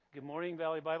Good morning,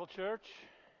 Valley Bible Church.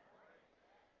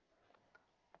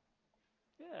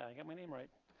 Yeah, I got my name right.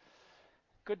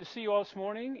 Good to see you all this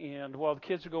morning. And while the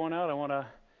kids are going out, I want to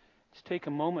just take a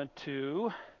moment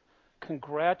to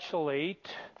congratulate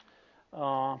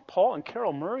Paul and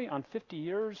Carol Murray on 50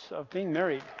 years of being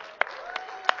married.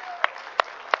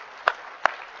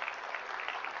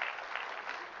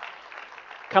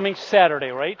 Coming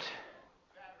Saturday, right?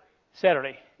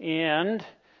 Saturday. And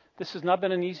this has not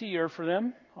been an easy year for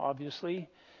them, obviously.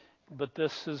 But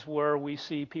this is where we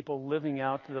see people living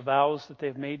out the vows that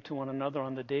they've made to one another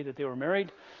on the day that they were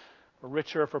married. For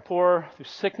richer or for poor, through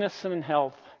sickness and in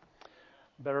health,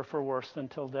 better for worse, than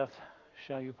till death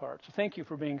shall you part. So thank you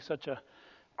for being such a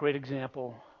great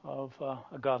example of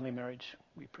a godly marriage.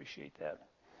 We appreciate that.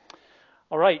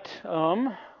 All right,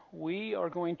 we are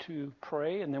going to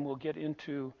pray, and then we'll get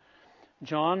into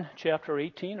John chapter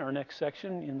 18, our next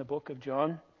section in the book of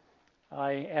John.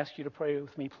 I ask you to pray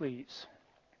with me, please.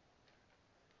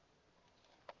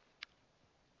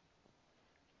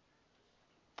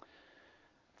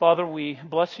 Father, we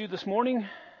bless you this morning,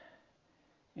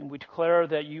 and we declare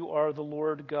that you are the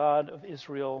Lord God of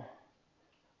Israel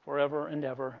forever and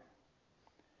ever.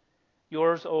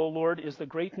 Yours, O Lord, is the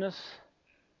greatness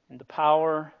and the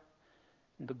power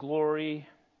and the glory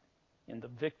and the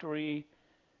victory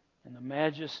and the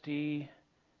majesty,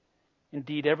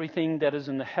 indeed everything that is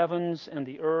in the heavens and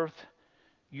the earth.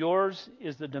 Yours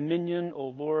is the dominion, O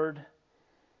Lord,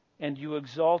 and you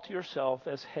exalt yourself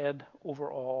as head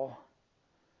over all.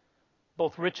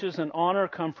 Both riches and honor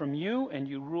come from you, and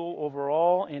you rule over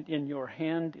all, and in your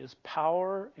hand is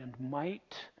power and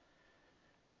might.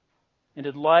 And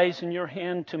it lies in your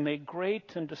hand to make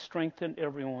great and to strengthen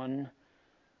everyone.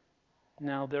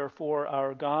 Now, therefore,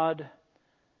 our God,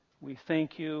 we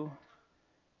thank you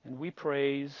and we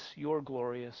praise your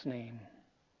glorious name.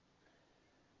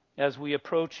 As we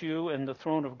approach you and the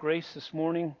throne of grace this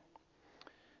morning,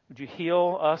 would you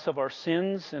heal us of our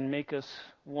sins and make us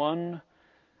one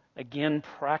again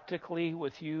practically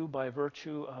with you by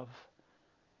virtue of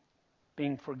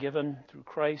being forgiven through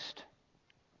Christ.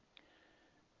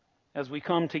 As we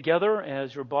come together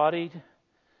as your body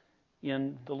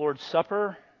in the Lord's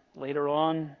Supper later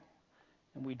on,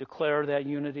 and we declare that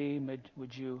unity,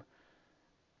 would you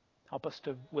help us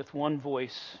to, with one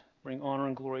voice, bring honor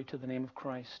and glory to the name of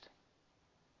Christ.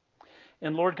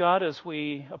 And Lord God, as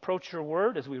we approach your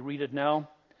word, as we read it now,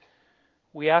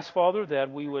 we ask, Father,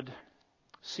 that we would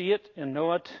see it and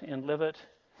know it and live it.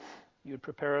 You would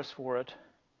prepare us for it.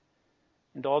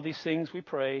 And all these things we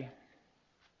pray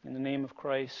in the name of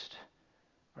Christ,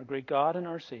 our great God and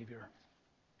our Savior.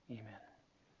 Amen.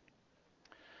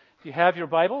 If you have your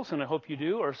Bibles, and I hope you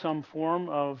do, or some form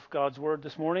of God's Word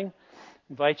this morning,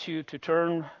 I invite you to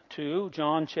turn to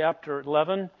John chapter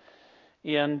 11.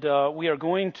 And we are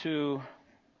going to,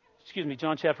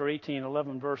 John chapter 18,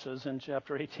 11 verses in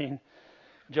chapter 18.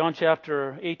 John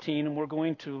chapter 18, and we're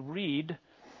going to read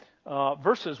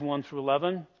verses 1 through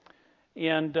 11.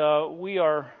 And we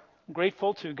are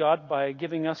grateful to God by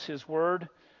giving us His Word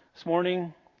this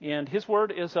morning. And His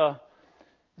Word is a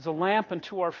lamp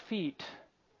unto our feet.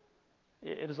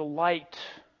 It is a light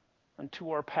unto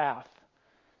our path.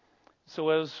 So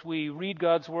as we read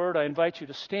God's Word, I invite you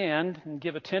to stand and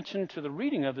give attention to the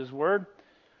reading of His Word,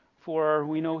 for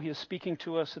we know He is speaking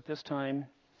to us at this time.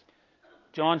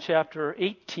 John chapter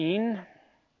 18,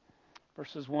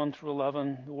 verses 1 through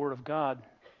 11, the Word of God.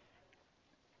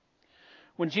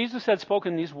 When Jesus had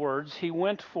spoken these words, He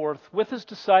went forth with His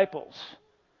disciples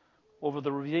over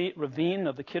the ravine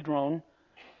of the Kidron,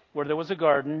 where there was a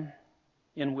garden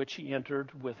in which He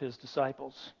entered with His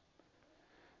disciples.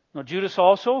 Now Judas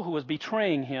also, who was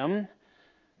betraying Him,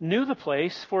 knew the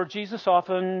place, for Jesus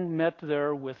often met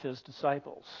there with His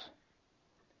disciples.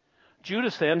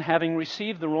 Judas then, having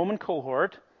received the Roman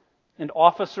cohort and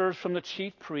officers from the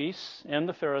chief priests and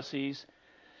the Pharisees,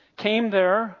 came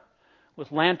there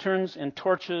with lanterns and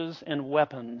torches and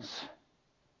weapons.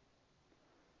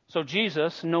 So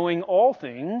Jesus, knowing all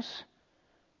things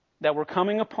that were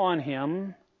coming upon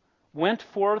Him, went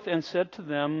forth and said to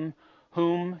them,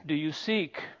 "Whom do you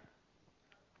seek?"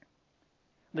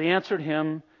 They answered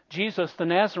Him, "Jesus the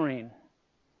Nazarene."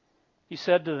 He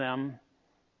said to them,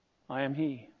 "I am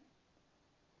He."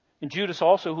 And Judas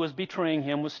also, who was betraying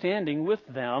Him, was standing with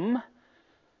them.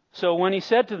 So when He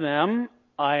said to them,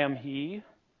 "I am He,"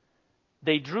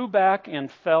 they drew back and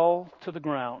fell to the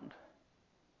ground.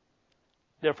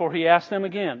 Therefore He asked them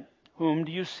again, "Whom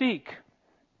do you seek?"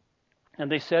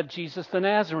 And they said, "Jesus the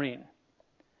Nazarene."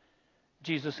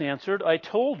 Jesus answered, "I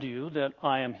told you that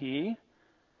I am He.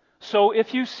 So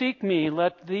if you seek Me,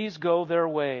 let these go their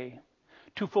way,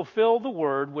 to fulfill the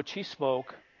word which He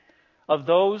spoke Of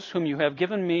those whom you have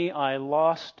given me, I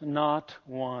lost not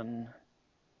one."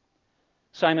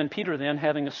 Simon Peter then,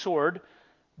 having a sword,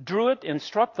 drew it and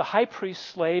struck the high priest's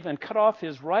slave and cut off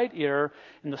his right ear,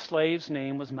 and the slave's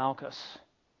name was Malchus.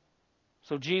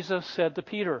 So Jesus said to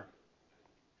Peter,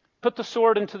 "Put the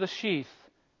sword into the sheath.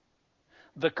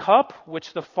 The cup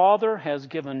which the Father has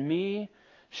given me,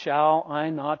 shall I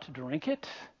not drink it?"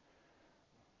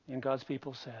 And God's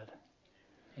people said,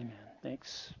 "Amen."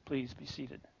 Thanks. Please be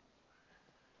seated.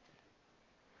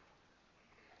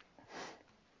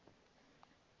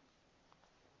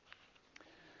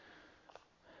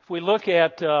 If we look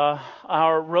at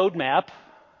our roadmap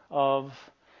of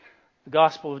the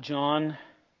Gospel of John,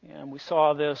 and we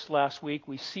saw this last week,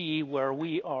 we see where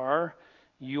we are.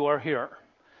 You are here.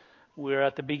 We're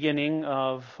at the beginning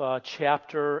of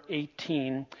chapter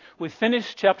 18. We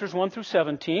finished chapters 1 through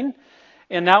 17,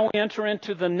 and now we enter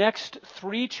into the next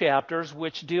 3 chapters,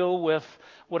 which deal with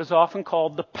what is often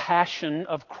called the Passion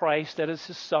of Christ, that is,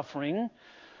 his suffering.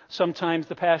 Sometimes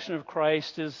the Passion of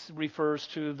Christ refers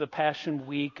to the Passion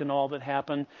Week and all that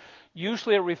happened.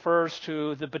 Usually it refers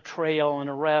to the betrayal and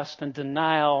arrest and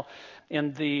denial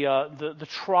and the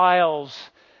trials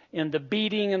and the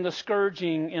beating and the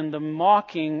scourging and the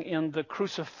mocking and the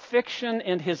crucifixion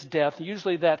and his death.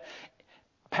 Usually that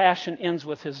passion ends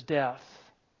with his death.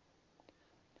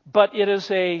 But it is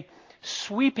a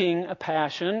sweeping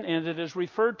passion, and it is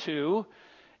referred to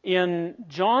in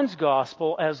John's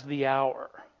Gospel as the hour,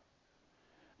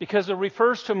 because it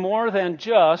refers to more than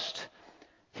just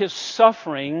his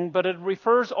suffering, but it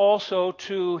refers also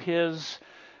to his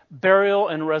burial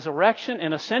and resurrection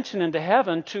and ascension into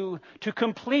heaven to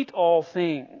complete all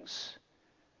things.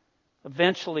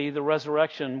 Eventually, the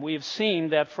resurrection. We've seen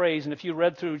that phrase, and if you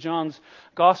read through John's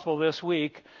Gospel this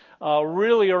week,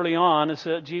 really early on,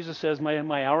 Jesus says,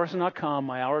 my hour has not come,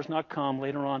 my hour has not come.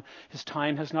 Later on, his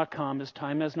time has not come, his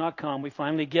time has not come. We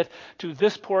finally get to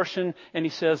this portion, and he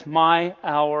says, my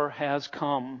hour has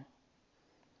come.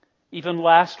 Even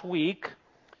last week,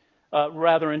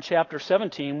 in chapter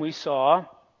 17, we saw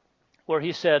where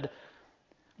he said,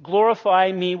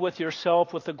 glorify me with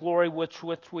yourself with the glory which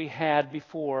we had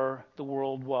before the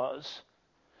world was.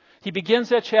 He begins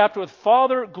that chapter with,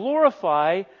 Father,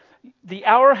 glorify, the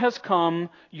hour has come,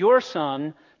 your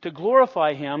Son, to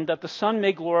glorify him, that the Son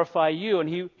may glorify you.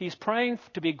 And he's praying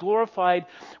to be glorified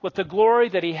with the glory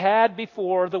that he had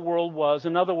before the world was.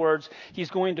 In other words,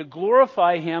 he's going to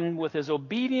glorify him with his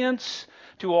obedience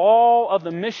to all of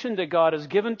the mission that God has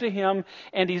given to him,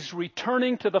 and he's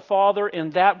returning to the Father,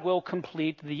 and that will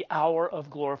complete the hour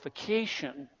of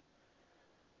glorification.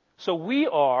 So we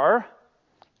are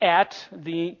at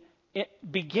the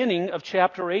beginning of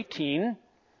chapter 18.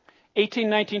 18,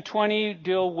 19, 20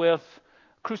 deal with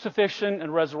crucifixion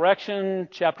and resurrection.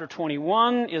 Chapter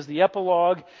 21 is the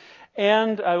epilogue.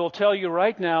 And I will tell you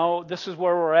right now, this is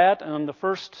where we're at on the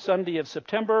first Sunday of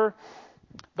September.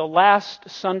 The last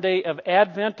Sunday of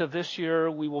Advent of this year,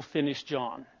 we will finish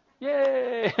John.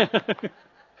 Yay!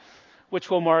 Which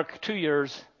will mark 2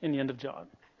 years in the end of John.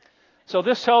 So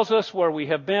this tells us where we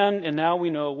have been, and now we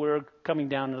know we're coming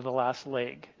down to the last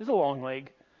leg. It's a long leg,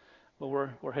 but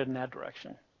we're heading that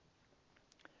direction.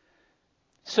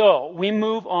 So we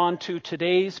move on to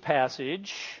today's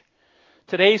passage.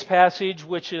 Today's passage,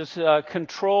 which is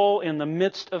control in the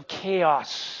midst of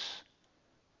chaos.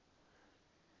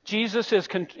 Jesus is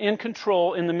in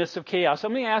control in the midst of chaos.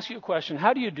 Let me ask you a question.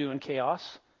 How do you do in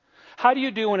chaos? How do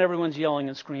you do when everyone's yelling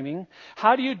and screaming?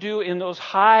 How do you do in those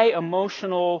high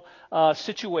emotional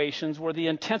situations where the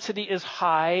intensity is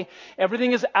high,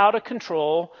 everything is out of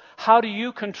control? How do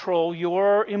you control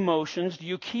your emotions? Do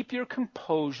you keep your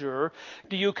composure?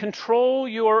 Do you control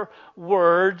your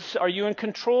words? Are you in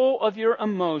control of your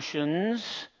emotions?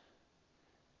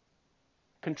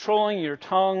 Controlling your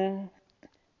tongue?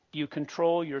 Do you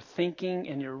control your thinking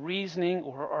and your reasoning,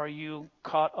 or are you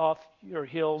caught off your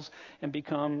heels and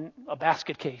become a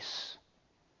basket case?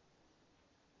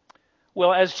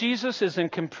 Well, as Jesus is in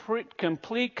complete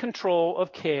control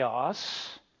of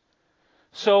chaos,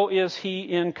 so is he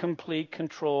in complete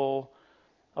control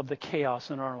of the chaos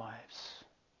in our lives.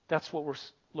 That's what we're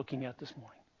looking at this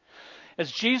morning. As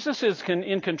Jesus is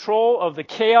in control of the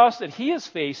chaos that he is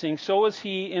facing, so is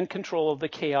he in control of the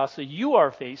chaos that you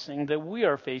are facing, that we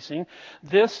are facing.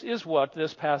 This is what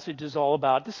this passage is all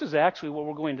about. This is actually what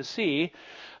we're going to see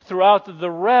throughout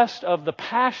the rest of the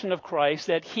Passion of Christ,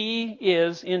 that he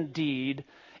is indeed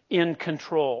in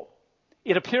control.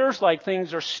 It appears like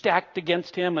things are stacked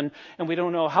against him, and we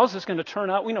don't know, how's this going to turn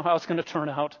out? We know how it's going to turn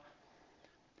out.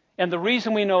 And the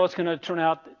reason we know it's going to turn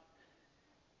out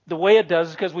the way it does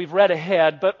is because we've read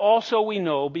ahead, but also we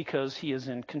know because he is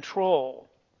in control.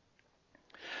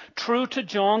 True to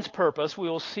John's purpose, we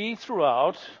will see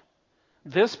throughout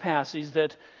this passage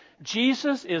that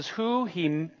Jesus is who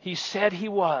he said he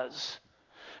was.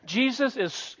 Jesus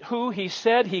is who he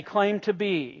said he claimed to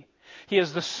be. He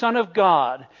is the Son of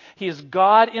God. He is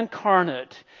God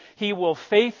incarnate. He will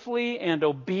faithfully and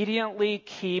obediently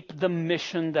keep the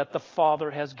mission that the Father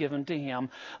has given to him,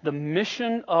 the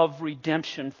mission of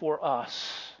redemption for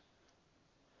us.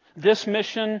 This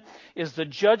mission is the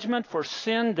judgment for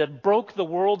sin that broke the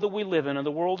world that we live in, and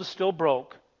the world is still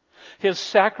broke. His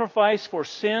sacrifice for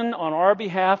sin on our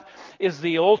behalf is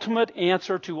the ultimate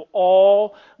answer to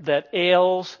all that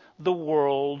ails the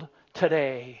world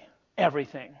today.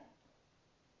 Everything.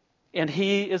 And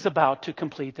he is about to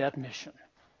complete that mission.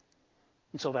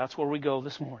 And so that's where we go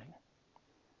this morning.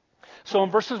 So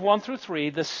in verses 1 through 3,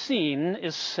 the scene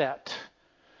is set.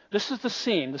 This is the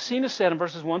scene. The scene is set in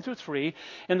verses 1 through 3.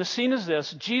 And the scene is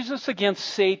this: Jesus against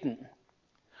Satan.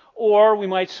 Or we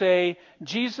might say,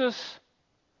 Jesus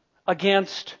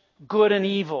against good and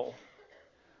evil.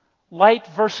 Light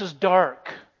versus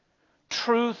dark.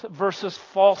 Truth versus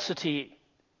falsity.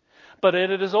 But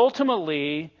it is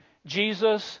ultimately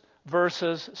Jesus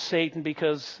versus Satan,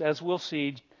 because, as we'll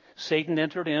see, Satan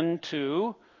entered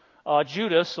into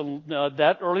Judas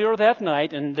earlier that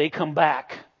night, and they come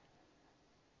back.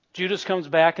 Judas comes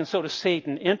back, and so does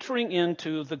Satan, entering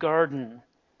into the garden.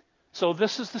 So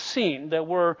this is the scene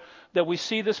that we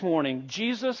see this morning: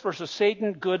 Jesus versus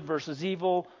Satan, good versus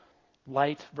evil,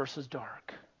 light versus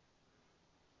dark.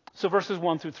 So verses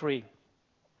 1 through 3.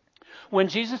 When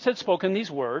Jesus had spoken these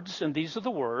words, and these are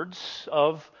the words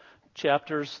of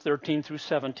chapters 13 through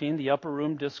 17, the upper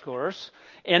room discourse,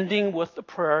 ending with the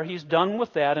prayer. He's done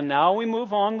with that, and now we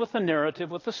move on with the narrative,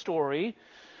 with the story.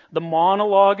 The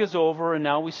monologue is over, and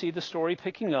now we see the story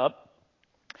picking up.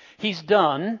 He's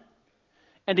done,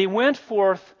 and he went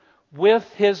forth with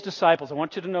his disciples. I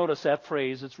want you to notice that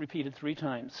phrase. It's repeated 3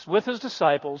 times. With his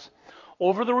disciples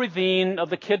over the ravine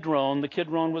of the Kidron. The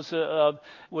Kidron was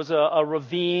a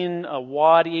ravine, a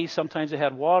wadi. Sometimes it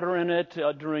had water in it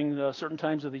during certain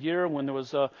times of the year when it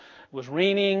was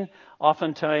raining.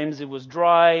 Oftentimes it was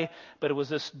dry, but it was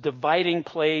this dividing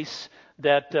place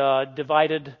that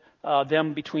divided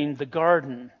them between the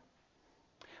garden.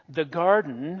 The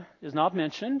garden is not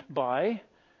mentioned by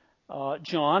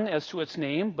John as to its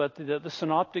name, but the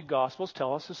Synoptic Gospels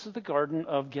tell us this is the Garden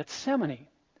of Gethsemane.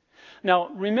 Now,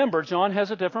 remember, John has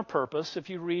a different purpose. If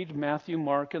you read Matthew,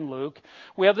 Mark, and Luke,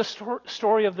 we have the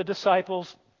story of the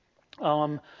disciples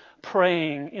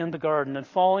praying in the garden and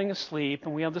falling asleep.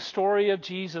 And we have the story of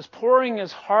Jesus pouring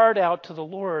his heart out to the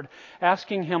Lord,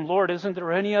 asking him, Lord, isn't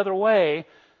there any other way?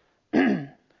 And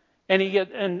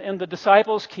the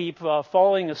disciples keep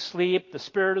falling asleep. The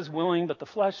spirit is willing, but the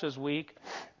flesh is weak.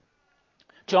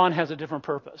 John has a different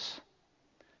purpose.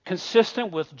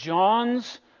 Consistent with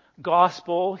John's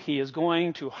gospel, he is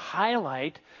going to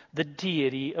highlight the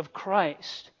deity of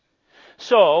Christ.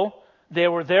 So, they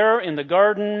were there in the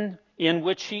garden in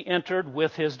which he entered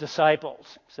with his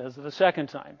disciples. Says it a second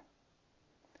time.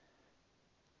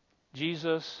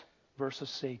 Jesus versus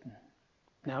Satan.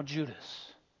 Now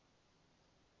Judas.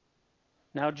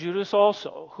 Now Judas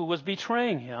also, who was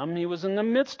betraying him, he was in the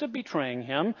midst of betraying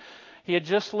him. He had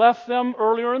just left them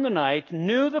earlier in the night,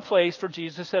 knew the place where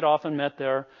Jesus had often met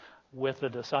there with the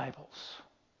disciples.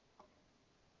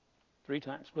 3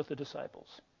 times, with the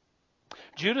disciples.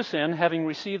 Judas then, having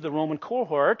received the Roman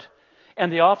cohort,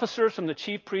 and the officers from the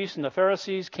chief priests and the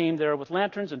Pharisees came there with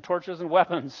lanterns and torches and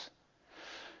weapons.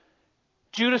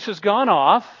 Judas has gone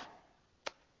off,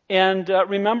 and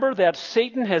remember that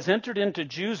Satan has entered into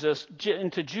Judas.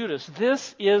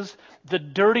 This is the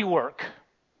dirty work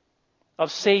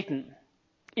of Satan.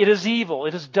 It is evil.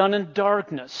 It is done in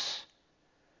darkness.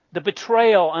 The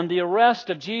betrayal and the arrest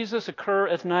of Jesus occur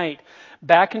at night.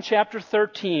 Back in chapter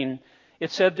 13,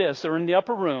 it said this. They're in the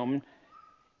upper room,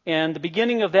 and the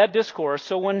beginning of that discourse.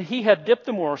 So when he had dipped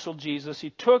the morsel, Jesus, he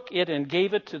took it and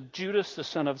gave it to Judas, the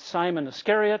son of Simon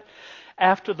Iscariot.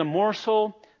 After the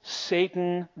morsel,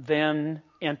 Satan then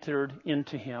entered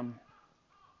into him.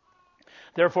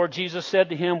 Therefore Jesus said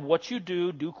to him, what you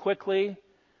do, do quickly.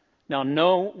 Now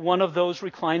no one of those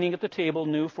reclining at the table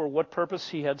knew for what purpose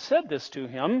he had said this to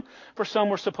him, for some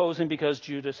were supposing because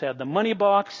Judas had the money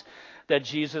box that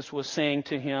Jesus was saying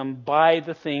to him, buy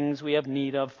the things we have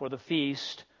need of for the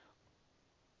feast.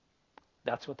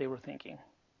 That's what they were thinking.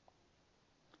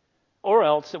 Or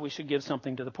else that we should give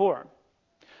something to the poor.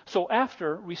 So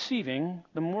after receiving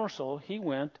the morsel, he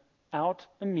went out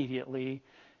immediately,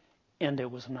 and it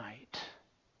was night.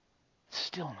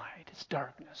 Still night. It's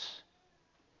darkness.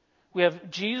 We have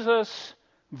Jesus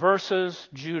versus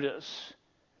Judas.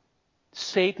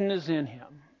 Satan is in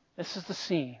him. This is the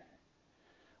scene.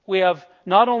 We have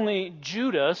not only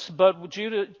Judas, but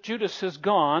Judas has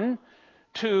gone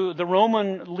to the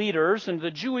Roman leaders and the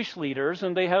Jewish leaders,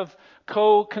 and they have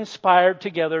co-conspired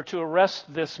together to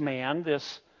arrest this man,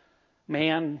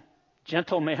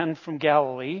 gentleman from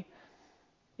Galilee,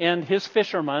 and his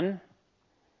fishermen,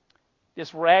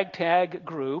 this ragtag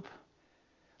group.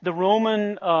 The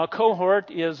Roman cohort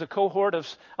is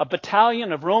a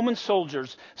battalion of Roman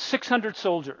soldiers, 600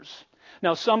 soldiers.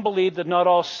 Now, some believe that not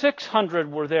all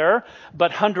 600 were there,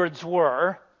 but hundreds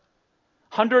were.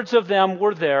 Hundreds of them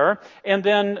were there. And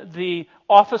then the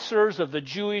officers of the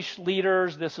Jewish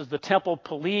leaders, this is the temple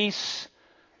police.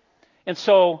 And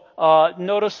so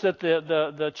notice that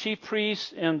the chief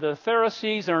priests and the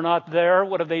Pharisees are not there.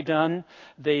 What have they done?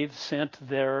 They've sent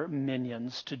their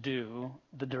minions to do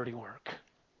the dirty work.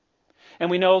 And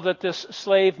we know that this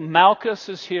slave Malchus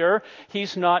is here.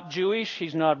 He's not Jewish.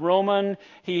 He's not Roman.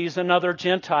 He's another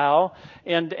Gentile.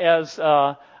 And as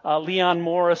Leon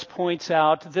Morris points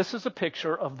out, this is a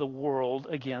picture of the world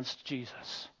against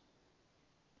Jesus.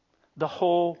 The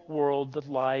whole world that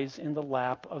lies in the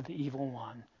lap of the evil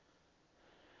one.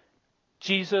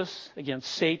 Jesus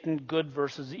against Satan, good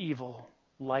versus evil,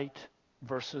 light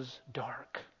versus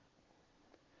dark.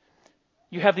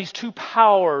 You have these two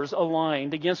powers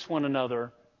aligned against one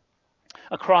another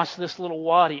across this little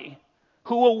wadi.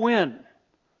 Who will win?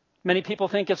 Many people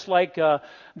think it's like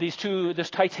this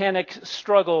titanic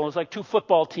struggle. It's like two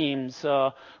football teams.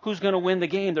 Who's going to win the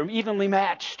game? They're evenly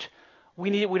matched.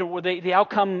 The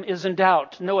outcome is in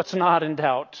doubt. No, it's not in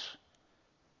doubt.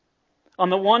 On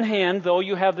the one hand, though,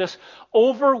 you have this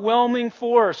overwhelming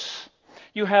force.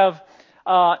 You have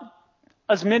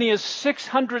as many as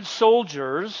 600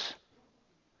 soldiers,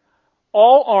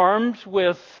 all armed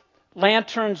with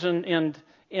lanterns and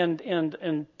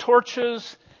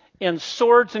torches and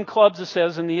swords and clubs, it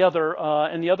says in the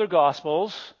other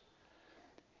Gospels.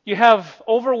 You have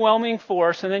overwhelming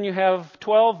force, and then you have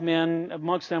 12 men.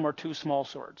 Amongst them are 2 small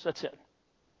swords. That's it.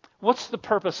 What's the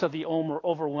purpose of the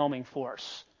overwhelming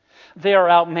force? They are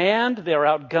outmanned. They are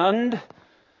outgunned.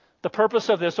 The purpose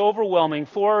of this overwhelming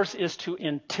force is to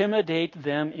intimidate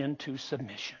them into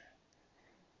submission.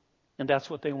 And that's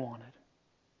what they wanted.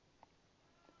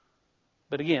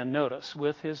 But again, notice,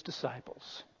 with his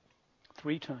disciples,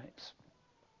 3 times.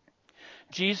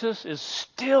 Jesus is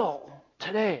still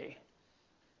today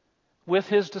with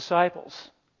his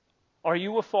disciples. Are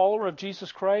you a follower of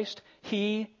Jesus Christ?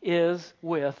 He is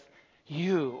with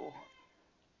you.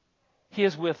 He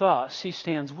is with us. He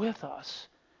stands with us.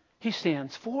 He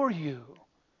stands for you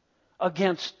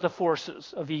against the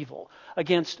forces of evil,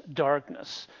 against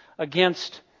darkness,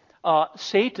 against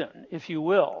Satan, if you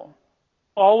will.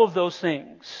 All of those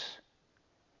things.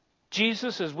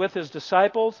 Jesus is with his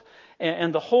disciples,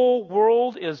 and the whole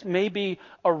world is maybe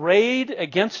arrayed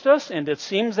against us, and it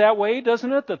seems that way,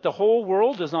 doesn't it? That the whole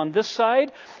world is on this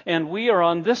side, and we are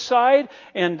on this side,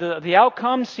 and the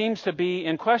outcome seems to be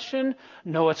in question.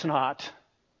 No, it's not.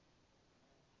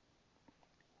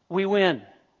 We win.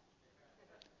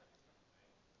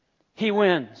 He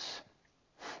wins.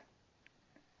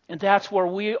 And that's where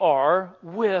we are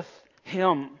with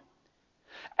him.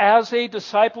 As a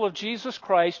disciple of Jesus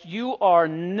Christ, you are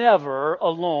never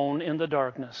alone in the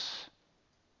darkness.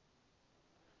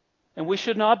 And we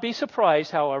should not be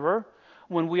surprised, however,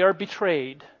 when we are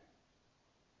betrayed.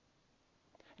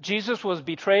 Jesus was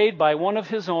betrayed by one of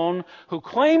his own who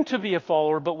claimed to be a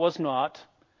follower but was not.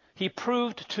 He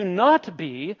proved to not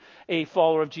be a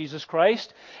follower of Jesus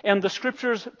Christ. And the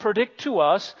scriptures predict to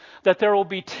us that there will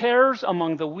be tares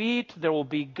among the wheat, there will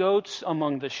be goats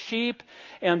among the sheep,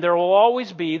 and there will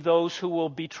always be those who will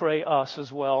betray us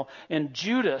as well. And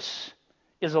Judas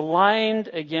is aligned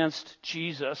against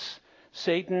Jesus,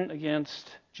 Satan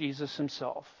against Jesus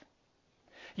himself.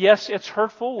 Yes, it's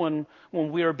hurtful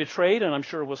when we are betrayed, and I'm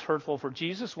sure it was hurtful for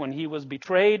Jesus when he was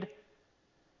betrayed.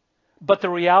 But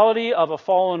the reality of a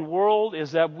fallen world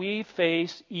is that we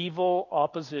face evil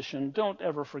opposition. Don't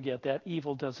ever forget that.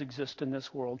 Evil does exist in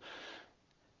this world.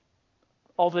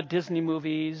 All the Disney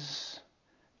movies,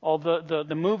 all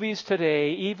the movies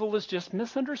today, evil is just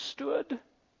misunderstood.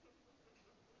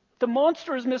 The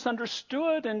monster is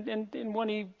misunderstood, and when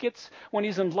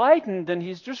he's enlightened, then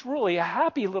he's just really a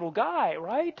happy little guy,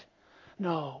 right?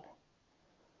 No.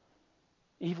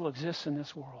 Evil exists in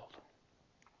this world.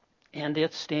 And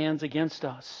it stands against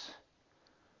us.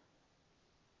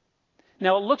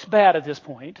 Now, it looks bad at this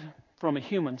point, from a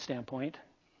human standpoint,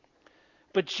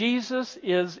 but Jesus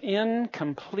is in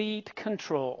complete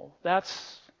control.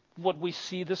 That's what we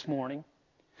see this morning.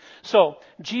 So,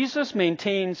 Jesus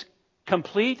maintains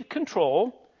complete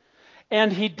control,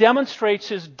 And he demonstrates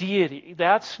his deity.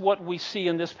 That's what we see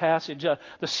in this passage.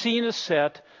 The scene is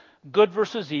set, good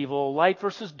versus evil, light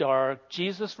versus dark,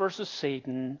 Jesus versus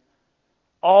Satan,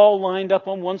 all lined up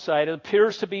on one side. It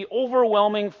appears to be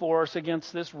overwhelming force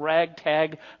against this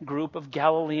ragtag group of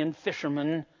Galilean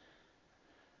fishermen.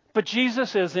 But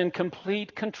Jesus is in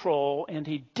complete control, and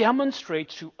he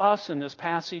demonstrates to us in this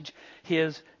passage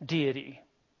his deity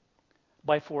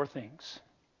by four things.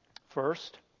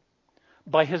 First,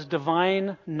 by his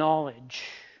divine knowledge.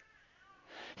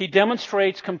 He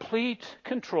demonstrates complete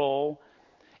control,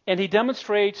 and he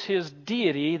demonstrates his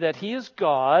deity, that he is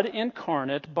God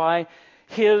incarnate, by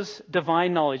his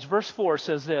divine knowledge. Verse 4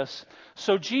 says this,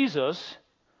 "So Jesus,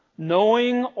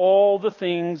 knowing all the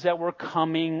things that were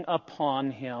coming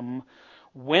upon him,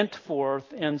 went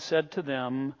forth and said to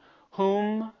them,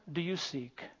 'Whom do you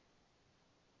seek?'"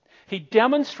 He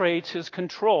demonstrates his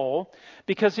control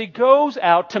because he goes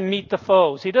out to meet the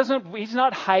foes. He's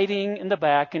not hiding in the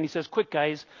back and he says, "Quick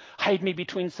guys, hide me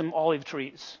between some olive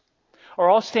trees. Or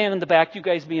I'll stand in the back, you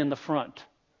guys be in the front."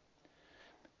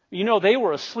 You know, they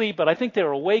were asleep, but I think they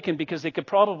were awakened because they could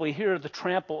probably hear the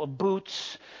trample of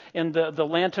boots, and the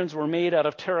lanterns were made out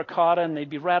of terracotta, and they'd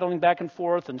be rattling back and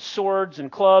forth, and swords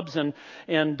and clubs and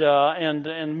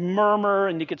murmur,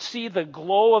 and you could see the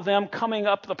glow of them coming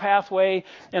up the pathway,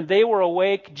 and they were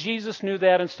awake. Jesus knew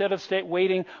that. Instead of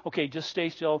waiting, okay, just stay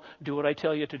still, do what I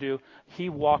tell you to do, he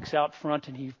walks out front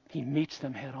and he meets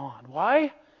them head on.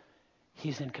 Why?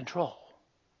 He's in control.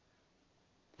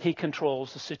 He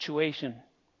controls the situation.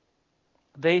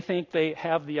 They think they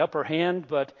have the upper hand,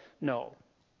 but no.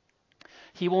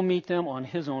 He will meet them on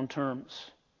his own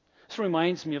terms. This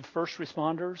reminds me of first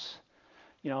responders,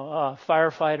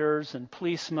 firefighters and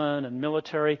policemen and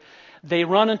military. They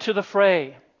run into the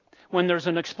fray. When there's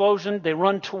an explosion, they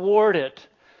run toward it.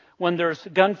 When there's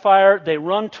gunfire, they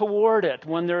run toward it.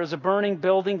 When there is a burning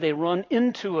building, they run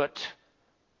into it.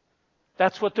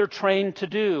 That's what they're trained to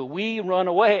do. We run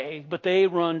away, but they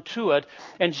run to it.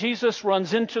 And Jesus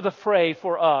runs into the fray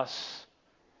for us.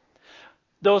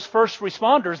 Those first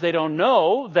responders, they don't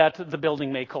know that the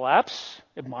building may collapse.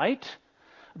 It might.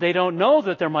 They don't know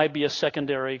that there might be a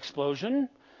secondary explosion.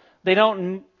 They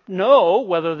don't know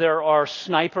whether there are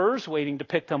snipers waiting to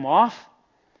pick them off.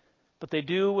 But they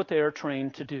do what they are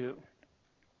trained to do.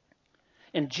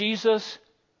 And Jesus,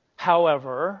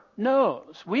 however,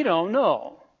 knows. We don't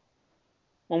know.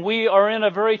 When we are in a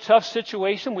very tough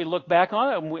situation, we look back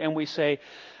on it and we say,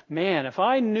 man, if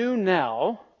I knew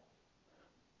now,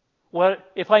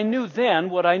 if I knew then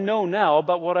what I know now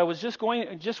about what I was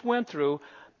just went through,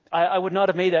 I would not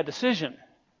have made that decision.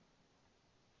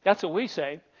 That's what we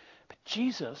say. But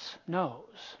Jesus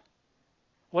knows.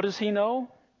 What does he know?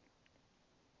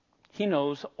 He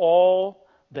knows all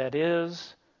that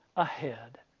is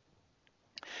ahead.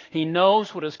 He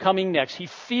knows what is coming next. He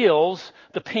feels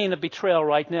the pain of betrayal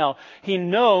right now. He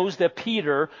knows that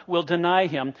Peter will deny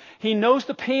him. He knows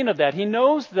the pain of that. He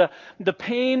knows the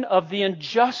pain of the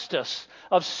injustice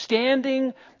of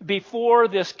standing before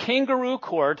this kangaroo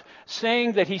court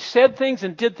saying that he said things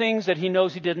and did things that he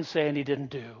knows he didn't say and he didn't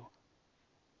do.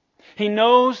 He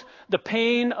knows the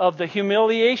pain of the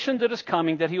humiliation that is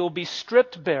coming, that he will be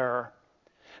stripped bare,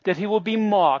 that he will be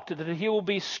mocked, that he will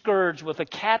be scourged with a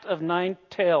cat of nine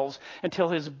tails until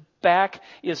his back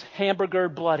is hamburger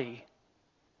bloody.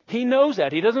 He knows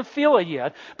that. He doesn't feel it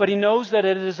yet, but he knows that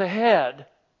it is ahead.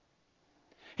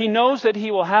 He knows that he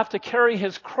will have to carry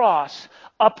his cross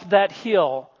up that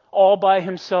hill all by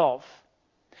himself.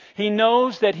 He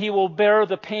knows that he will bear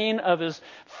the pain of his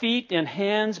feet and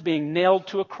hands being nailed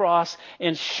to a cross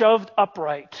and shoved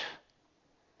upright.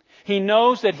 He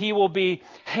knows that he will be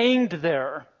hanged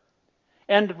there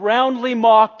and roundly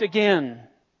mocked again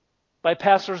by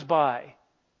passers-by,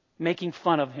 making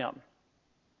fun of him.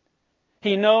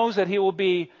 He knows that he will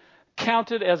be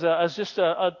counted as just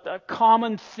a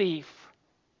common thief.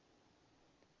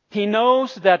 He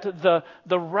knows that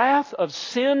the wrath of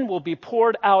sin will be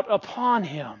poured out upon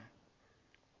him.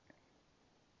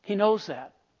 He knows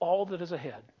that, all that is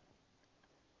ahead.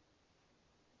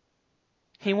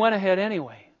 He went ahead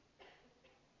anyway.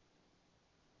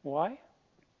 Why?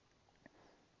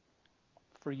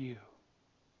 For you.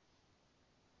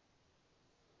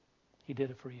 He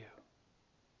did it for you.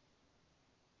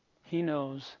 He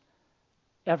knows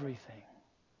everything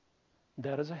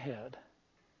that is ahead.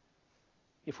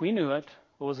 If we knew it,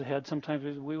 what was ahead,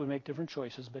 sometimes we would make different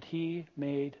choices, but he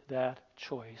made that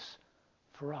choice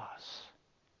for us,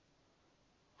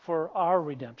 for our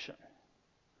redemption,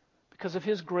 because of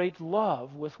his great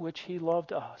love with which he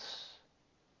loved us.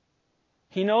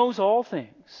 He knows all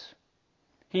things.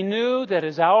 He knew that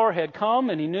his hour had come,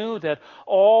 and he knew that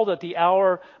all that the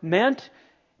hour meant.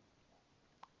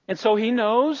 And so he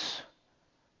knows,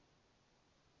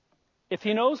 if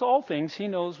he knows all things, he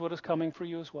knows what is coming for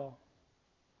you as well.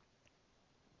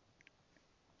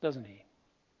 Doesn't he?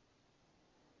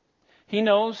 He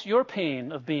knows your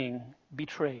pain of being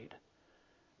betrayed,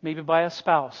 maybe by a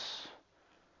spouse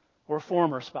or a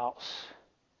former spouse.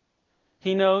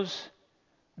 He knows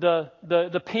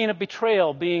the pain of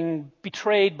betrayal, being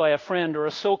betrayed by a friend or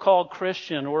a so-called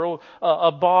Christian or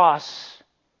a boss.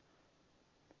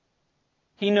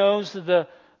 He knows the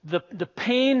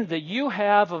pain that you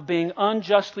have of being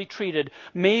unjustly treated,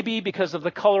 maybe because of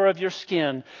the color of your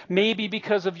skin, maybe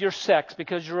because of your sex,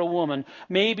 because you're a woman,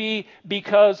 maybe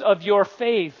because of your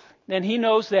faith. And he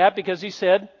knows that because he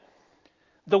said,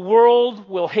 the world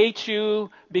will hate you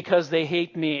because they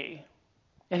hate me.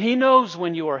 And he knows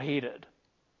when you are hated.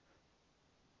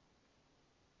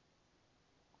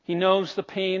 He knows the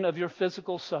pain of your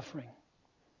physical suffering.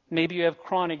 Maybe you have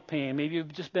chronic pain. Maybe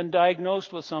you've just been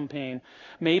diagnosed with some pain.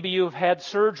 Maybe you've had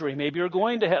surgery. Maybe you're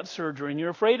going to have surgery and you're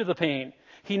afraid of the pain.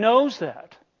 He knows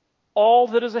that. All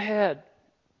that is ahead.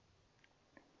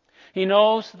 He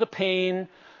knows the pain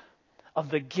of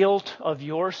the guilt of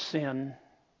your sin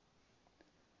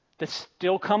that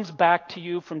still comes back to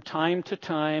you from time to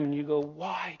time, and you go,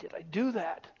 why did I do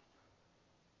that?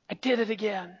 I did it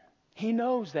again. He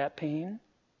knows that pain.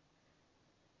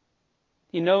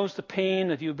 He knows the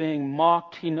pain of you being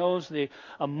mocked. He knows the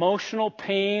emotional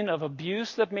pain of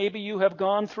abuse that maybe you have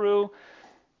gone through.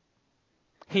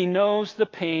 He knows the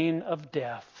pain of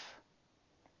death.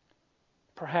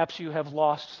 Perhaps you have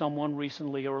lost someone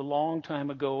recently or a long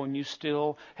time ago, and you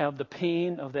still have the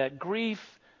pain of that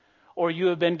grief. Or you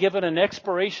have been given an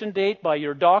expiration date by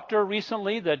your doctor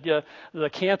recently that the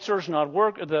cancer's not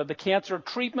the cancer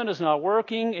treatment is not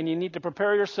working, and you need to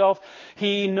prepare yourself.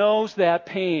 He knows that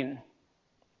pain.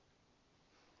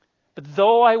 But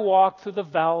though I walk through the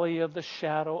valley of the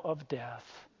shadow of death,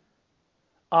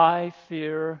 I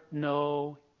fear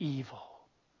no evil.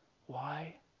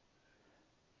 Why?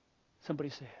 Somebody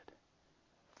say it.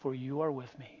 For you are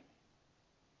with me.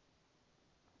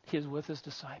 He is with his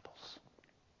disciples.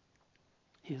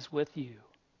 He is with you.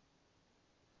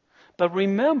 But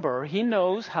remember, he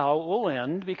knows how it will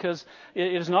end, because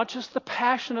it is not just the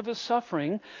passion of his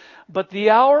suffering, but the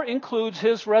hour includes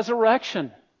his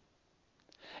resurrection.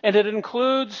 And it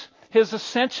includes his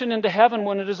ascension into heaven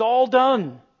when it is all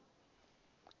done.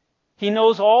 He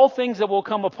knows all things that will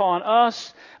come upon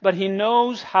us, but he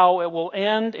knows how it will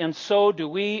end, and so do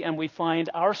we, and we find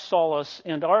our solace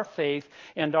and our faith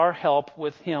and our help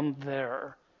with him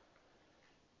there.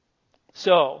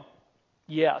 So,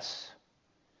 yes,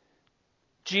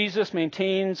 Jesus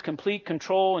maintains complete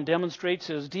control and demonstrates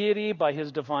his deity by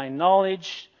his divine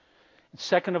knowledge. And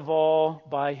second of all,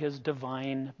 by his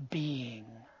divine being.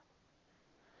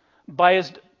 By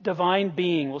his divine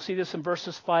being. We'll see this in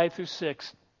verses 5 through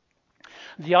 6.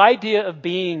 The idea of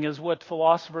being is what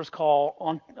philosophers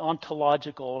call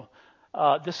ontological.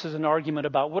 This is an argument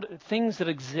about what things that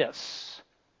exist.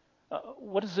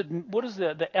 What is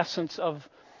the essence of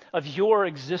your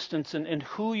existence and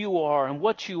who you are and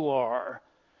what you are?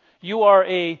 You are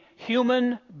a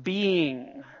human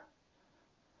being.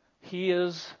 He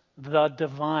is the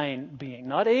divine being,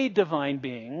 not a divine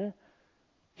being.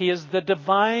 He is the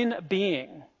divine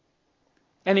being.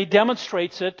 And he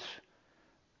demonstrates it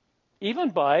even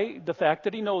by the fact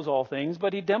that he knows all things,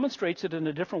 but he demonstrates it in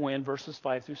a different way in verses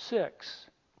 5 through 6.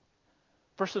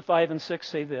 Verses 5 and 6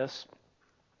 say this.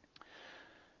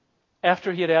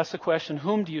 After he had asked the question,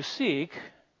 whom do you seek?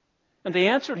 And they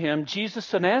answered him, Jesus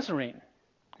the Nazarene,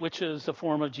 which is the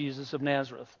form of Jesus of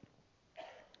Nazareth.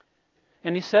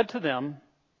 And he said to them,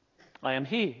 I am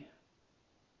he.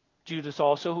 Judas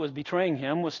also, who was betraying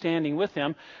him, was standing with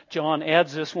him. John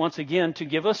adds this once again to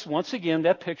give us once again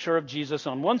that picture of Jesus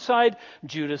on one side,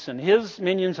 Judas and his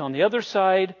minions on the other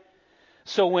side.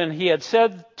 So when he had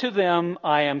said to them,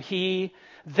 I am he,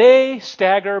 they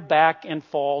stagger back and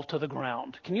fall to the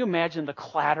ground. Can you imagine the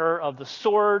clatter of the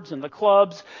swords and the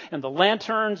clubs and the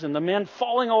lanterns and the men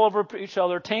falling all over each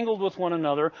other, tangled with one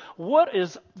another? What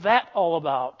is that all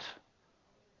about?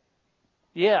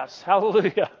 Yes,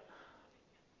 hallelujah.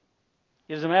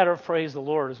 It is a matter of praise the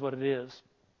Lord is what it is.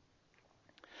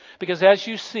 Because as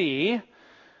you see,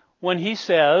 when he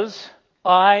says,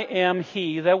 I am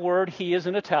he, that word he is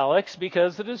in italics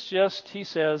because it is just, he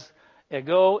says,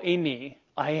 ego eimi,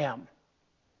 I am.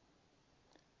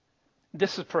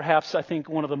 This is perhaps, I think,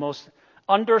 one of the most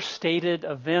understated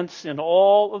events in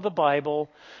all of the Bible.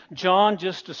 John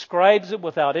just describes it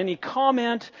without any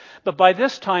comment, but by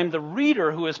this time the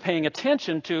reader who is paying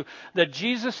attention to that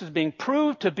Jesus is being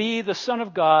proved to be the Son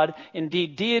of God,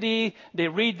 indeed deity, they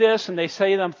read this and they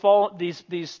say them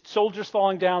these soldiers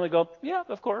falling down, they go, yeah,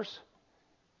 of course.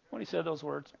 When he said those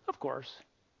words, of course.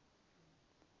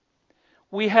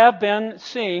 We have been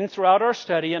seeing throughout our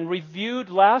study and reviewed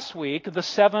last week the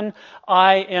 7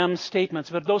 I am statements.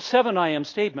 But those 7 I am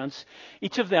statements,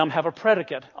 each of them have a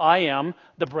predicate. I am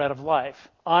the bread of life.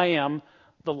 I am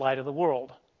the light of the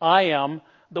world. I am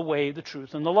the way, the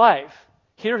truth, and the life.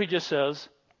 Here he just says,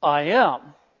 I am.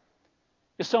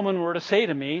 If someone were to say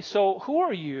to me, so who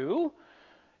are you?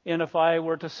 And if I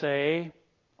were to say,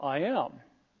 I am.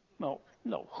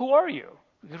 No, who are you?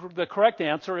 The correct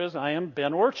answer is, I am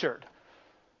Ben Orchard.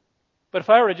 But if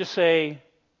I were to just say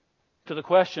to the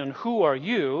question, who are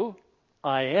you?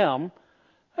 I am,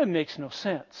 it makes no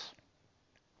sense.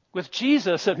 With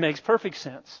Jesus, it makes perfect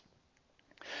sense.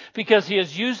 Because he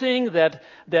is using that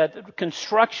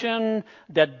construction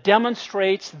that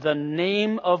demonstrates the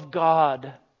name of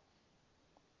God.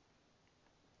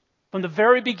 From the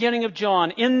very beginning of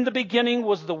John, in the beginning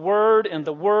was the Word, and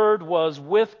the Word was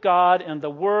with God, and the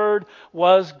Word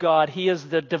was God. He is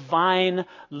the divine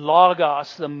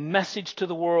Logos, the message to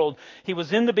the world. He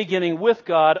was in the beginning with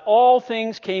God. All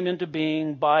things came into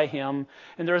being by Him.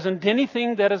 And there isn't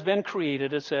anything that has been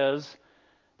created, it says,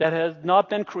 that has not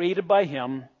been created by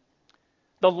Him.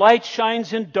 The light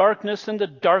shines in darkness, and the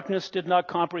darkness did not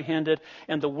comprehend it.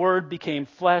 And the Word became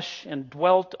flesh and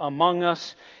dwelt among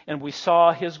us, and we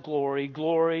saw His glory,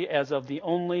 glory as of the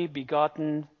only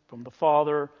begotten from the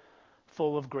Father,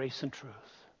 full of grace and truth.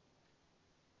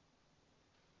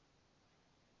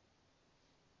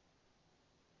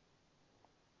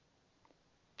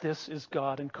 This is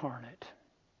God incarnate.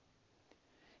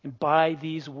 And by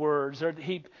these words,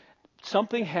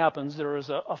 something happens. There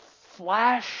is a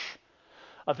flash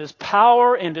of His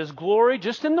power and His glory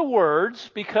just in the words,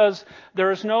 because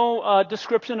there is no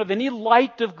description of any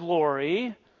light of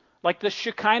glory like the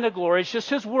Shekinah glory. It's just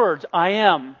His words, I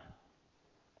am.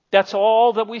 That's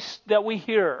all that we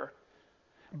hear.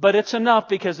 But it's enough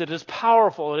because it is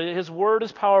powerful. His word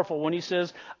is powerful when He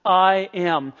says, I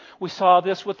am. We saw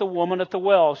this with the woman at the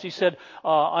well. She said,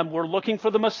 we're looking for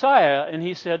the Messiah. And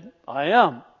He said, I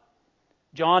am.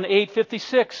 John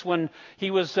 8:56, when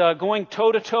He was going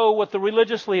toe-to-toe with the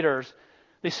religious leaders,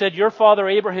 they said, your father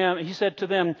Abraham, He said to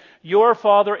them, your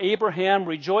father Abraham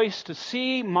rejoiced to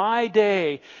see my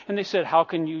day. And they said, how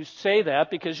can you say that?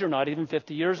 Because you're not even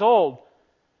 50 years old.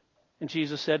 And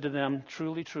Jesus said to them,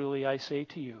 truly, truly, I say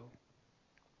to you,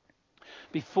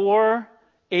 before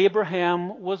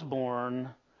Abraham was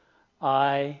born,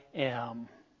 I am.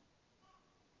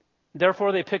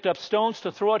 Therefore they picked up stones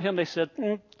to throw at Him. They said,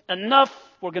 enough,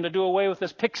 we're going to do away with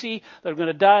this pixie. They're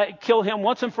going to kill Him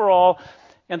once and for all.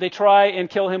 And they try and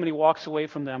kill Him, and He walks away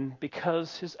from them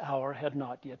because His hour had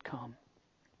not yet come.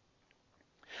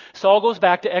 Saul goes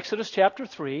back to Exodus chapter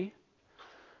 3.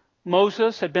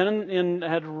 Moses had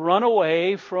run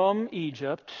away from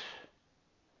Egypt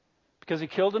because he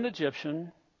killed an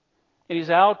Egyptian. And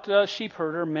he's out sheep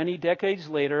herder many decades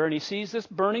later, and he sees this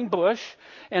burning bush,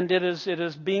 and it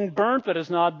is being burnt, but is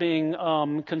not being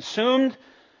consumed.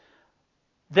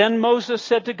 Then Moses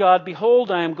said to God, behold,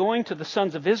 I am going to the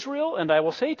sons of Israel, and I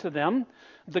will say to them,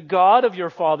 the God of your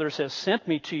fathers has sent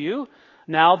me to you.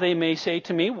 Now they may say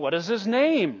to me, what is His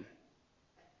name?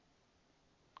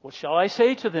 What shall I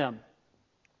say to them?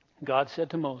 God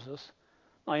said to Moses,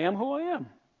 I am who I am.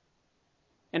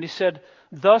 And He said,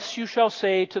 thus you shall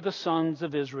say to the sons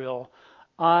of Israel,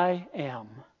 I am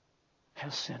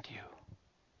has sent you.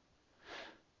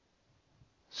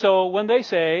 So when they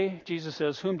say, Jesus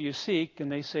says, whom do you seek?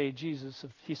 And they say,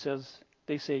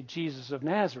 they say, Jesus of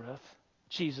Nazareth,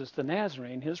 Jesus the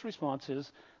Nazarene. His response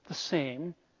is the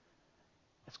same.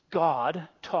 It's God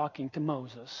talking to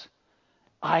Moses.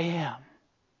 I am.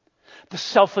 The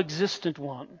self-existent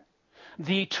one.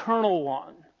 The eternal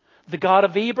one. The God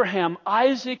of Abraham,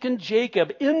 Isaac, and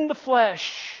Jacob in the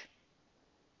flesh.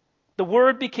 The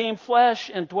Word became flesh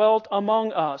and dwelt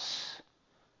among us.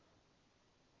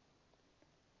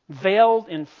 Veiled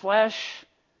in flesh,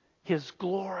 His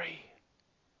glory.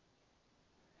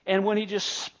 And when He just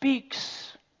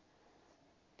speaks,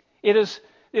 it is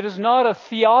not a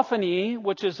theophany,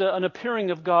 which is an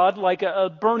appearing of God like a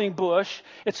burning bush.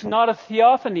 It's not a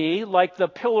theophany like the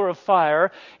pillar of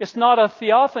fire. It's not a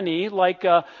theophany like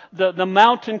the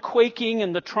mountain quaking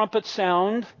and the trumpet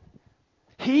sound.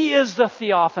 He is the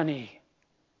theophany.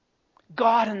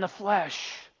 God in the flesh.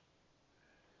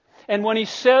 And when he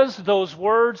says those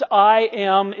words, I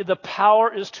am, the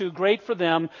power is too great for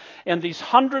them. And these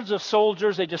hundreds of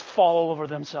soldiers, they just fall all over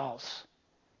themselves,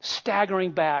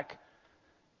 staggering back.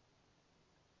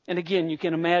 And again, you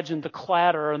can imagine the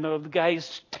clatter and the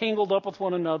guys tangled up with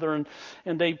one another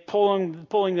and they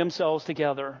pulling themselves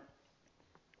together.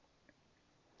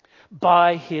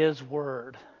 By his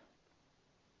word.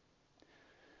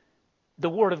 The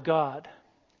word of God.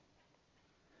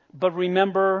 But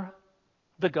remember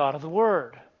the God of the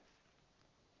Word.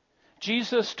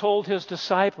 Jesus told his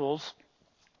disciples,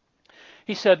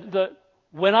 he said,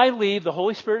 when I leave, the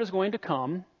Holy Spirit is going to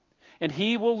come, and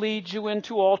he will lead you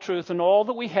into all truth, and all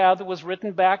that we have that was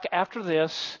written back after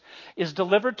this is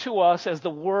delivered to us as the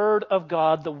Word of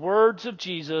God, the words of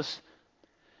Jesus,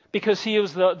 because he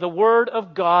is the Word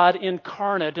of God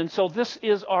incarnate. And so this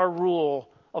is our rule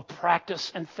of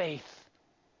practice and faith.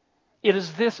 It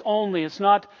is this only. It's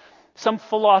not some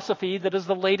philosophy that is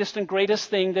the latest and greatest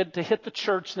thing to hit the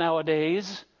church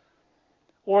nowadays,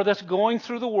 or that's going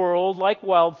through the world like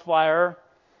wildfire,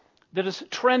 that is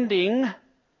trending.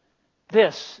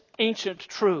 This ancient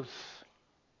truth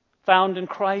found in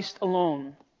Christ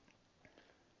alone.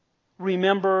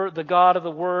 Remember the God of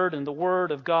the Word and the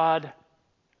Word of God.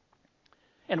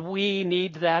 And we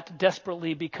need that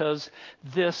desperately because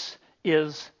this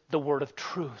is the word of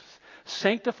truth.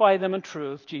 Sanctify them in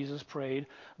truth, Jesus prayed.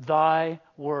 Thy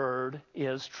word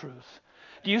is truth.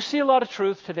 Do you see a lot of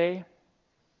truth today?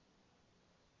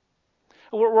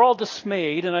 We're all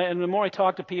dismayed, and the more I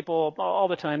talk to people all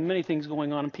the time, many things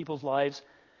going on in people's lives.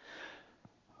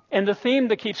 And the theme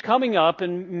that keeps coming up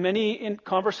in many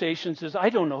conversations is, I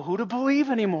don't know who to believe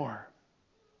anymore.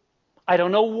 I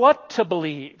don't know what to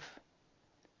believe.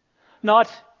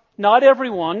 Not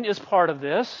everyone is part of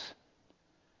this,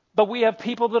 but we have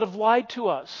people that have lied to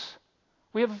us.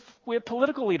 We have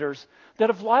political leaders that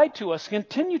have lied to us,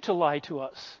 continue to lie to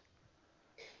us.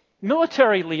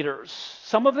 Military leaders,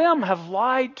 some of them have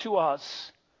lied to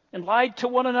us and lied to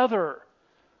one another.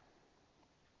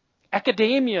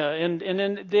 Academia and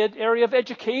in the area of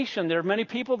education, there are many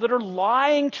people that are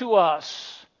lying to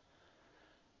us.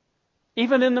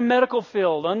 Even in the medical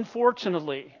field,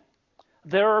 unfortunately,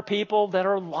 there are people that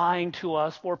are lying to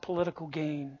us for political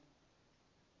gain.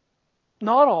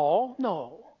 Not all,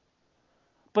 no.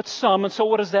 But some. And so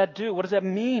what does that do? What does that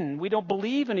mean? We don't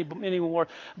believe anymore.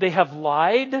 They have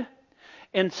lied.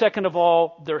 And second of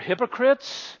all, they're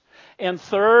hypocrites. And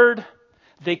third,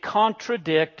 they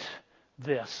contradict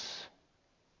this.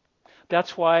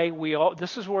 That's why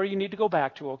this is where you need to go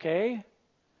back to, okay?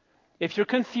 If you're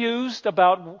confused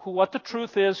about what the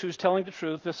truth is, who's telling the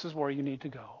truth, this is where you need to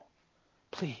go.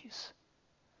 Please.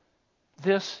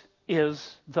 This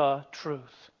is the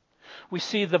truth. We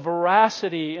see the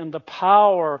veracity and the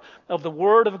power of the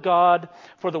Word of God,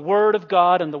 for the Word of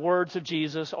God and the words of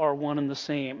Jesus are one and the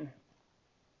same.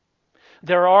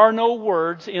 There are no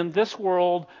words in this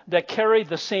world that carry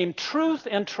the same truth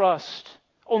and trust,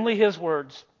 only His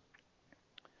words.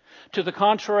 To the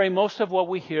contrary, most of what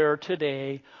we hear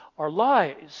today are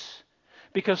lies,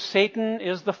 because Satan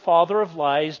is the father of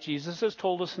lies, Jesus has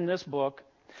told us in this book,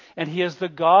 and he is the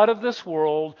God of this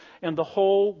world, and the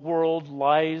whole world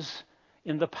lies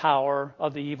in the power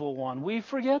of the evil one. We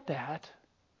forget that.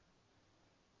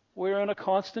 We're in a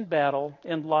constant battle,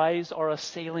 and lies are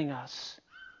assailing us.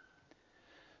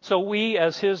 So we,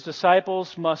 as his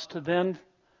disciples, must then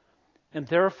and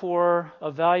therefore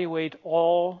evaluate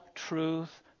all truth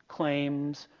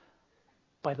claims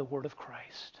by the word of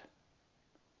Christ.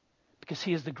 Because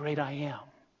he is the great I am.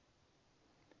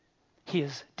 He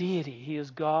is deity. He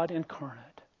is God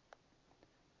incarnate.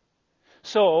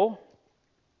 So,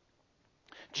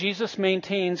 Jesus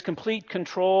maintains complete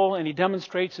control, and he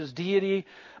demonstrates his deity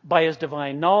by his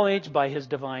divine knowledge, by his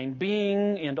divine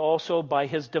being, and also by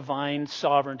his divine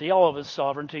sovereignty. All of his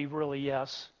sovereignty, really,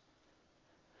 yes.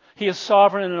 He is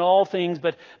sovereign in all things,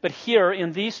 but here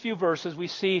in these few verses we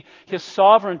see his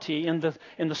sovereignty in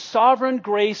the sovereign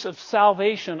grace of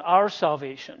salvation, our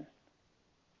salvation.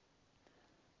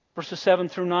 Verses 7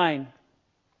 through 9.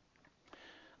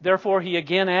 Therefore, he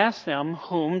again asked them,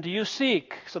 whom do you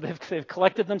seek? So they've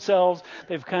collected themselves.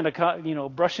 They've kind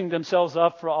of, brushing themselves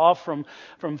off from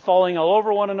falling all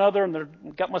over one another. And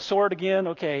they've got my sword again.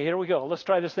 Okay, here we go. Let's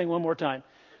try this thing one more time.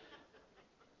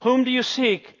 Whom do you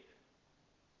seek?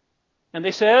 And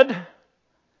they said,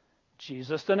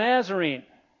 Jesus the Nazarene.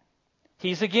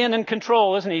 He's again in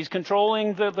control, isn't he? He's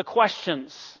controlling the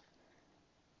questions.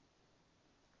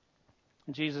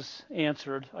 And Jesus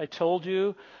answered, I told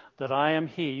you that I am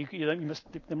he.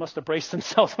 They must have braced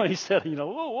themselves when he said,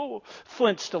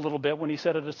 flinched a little bit when he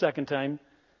said it a second time.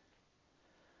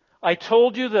 I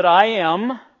told you that I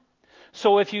am,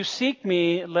 So if you seek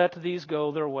me, let these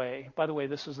go their way. By the way,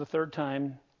 this is the third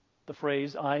time the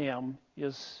phrase I am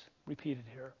is repeated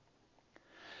here.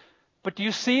 But do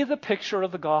you see the picture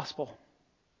of the gospel?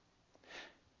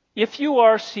 If you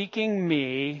are seeking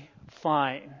me,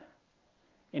 fine.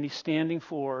 And he's standing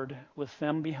forward with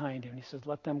them behind him. He says,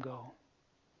 let them go.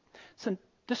 So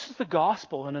this is the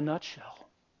gospel in a nutshell.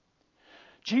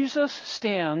 Jesus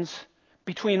stands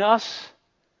between us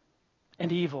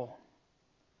and evil.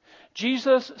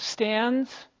 Jesus stands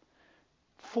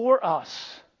for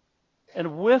us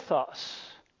and with us.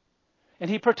 And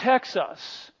he protects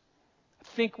us.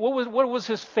 Think, what was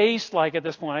his face like at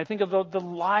this point? I think of the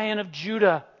Lion of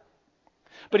Judah.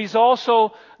 But he's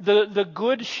also the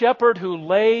good shepherd who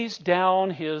lays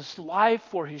down his life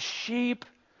for his sheep.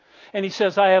 And he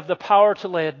says, I have the power to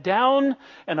lay it down,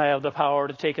 and I have the power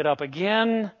to take it up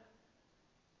again.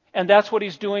 And that's what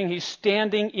he's doing. He's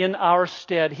standing in our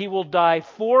stead. He will die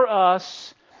for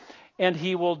us, and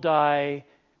he will die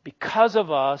because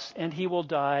of us, and he will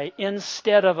die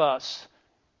instead of us.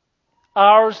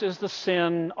 Ours is the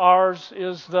sin. Ours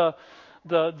is the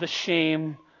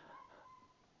shame.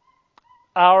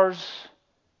 Ours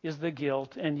is the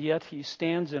guilt, and yet he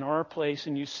stands in our place,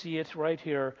 and you see it right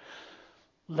here.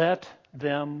 Let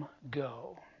them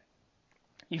go.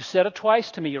 You've said it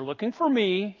twice to me. You're looking for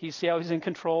me. You see how he's in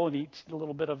control, and he's a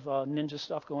little bit of ninja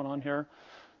stuff going on here.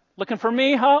 Looking for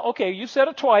me, huh? Okay, you said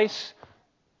it twice.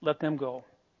 Let them go.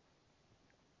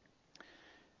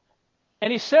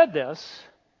 And he said this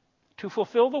to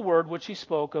fulfill the word which he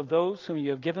spoke, of those whom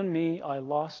you have given me, I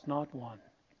lost not one.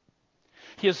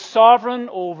 He is sovereign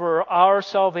over our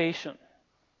salvation.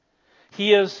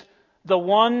 He is the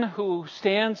one who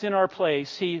stands in our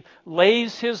place. He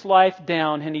lays his life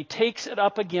down and he takes it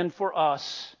up again for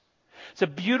us. It's a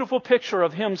beautiful picture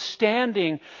of him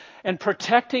standing and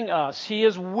protecting us. He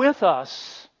is with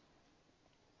us.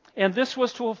 And this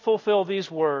was to fulfill these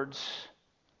words.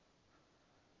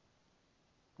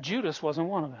 Judas wasn't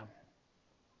one of them.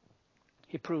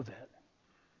 He proved that.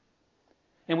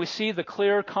 And we see the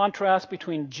clear contrast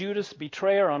between Judas,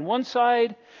 betrayer, on one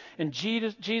side, and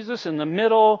Jesus in the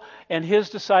middle, and his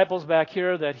disciples back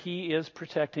here that he is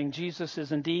protecting. Jesus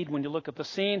is indeed, when you look at the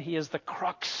scene, he is the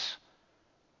crux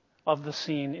of the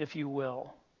scene, if you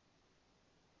will.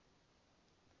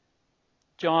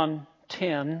 John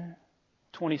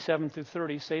 10:27 through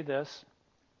 30 say this.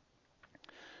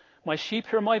 My sheep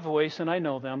hear my voice, and I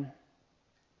know them,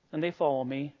 and they follow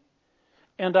me.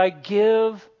 And I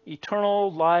give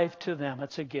eternal life to them.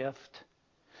 It's a gift.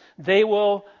 They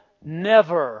will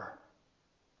never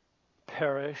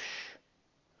perish,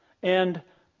 and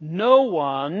no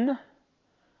one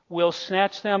will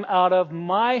snatch them out of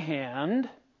my hand.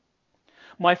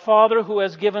 My Father, who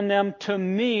has given them to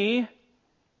me,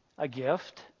 a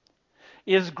gift,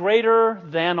 is greater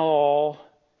than all,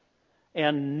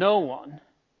 and no one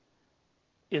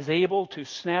is able to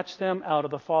snatch them out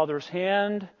of the Father's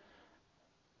hand.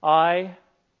 I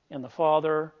and the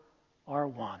Father are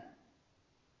one.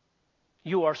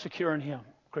 You are secure in him,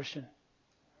 Christian.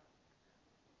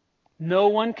 No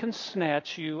one can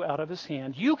snatch you out of his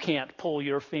hand. You can't pull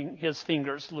his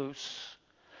fingers loose.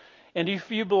 And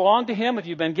if you belong to him, if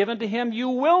you've been given to him, you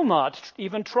will not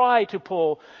even try to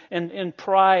pull and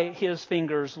pry his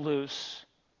fingers loose.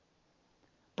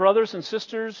 Brothers and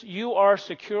sisters, you are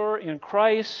secure in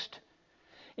Christ.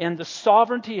 And the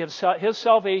sovereignty of his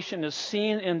salvation is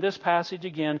seen in this passage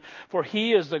again. For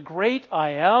he is the great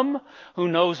I am, who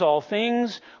knows all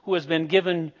things, who has been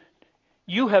given,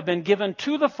 you have been given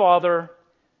to the Father,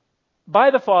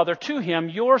 by the Father to him.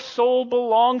 Your soul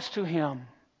belongs to him.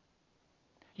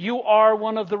 You are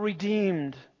one of the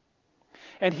redeemed.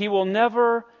 And he will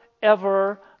never,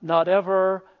 ever, not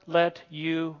ever let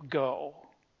you go.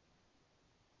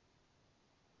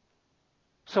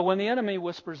 So when the enemy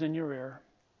whispers in your ear,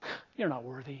 you're not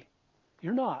worthy.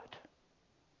 You're not.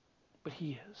 But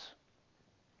he is.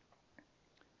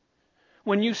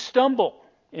 When you stumble,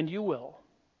 and you will,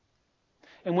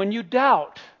 and when you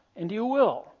doubt, and you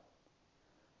will,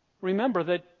 remember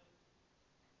that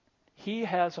he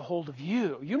has a hold of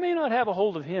you. You may not have a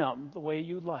hold of him the way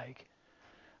you'd like,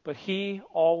 but he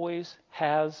always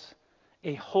has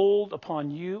a hold upon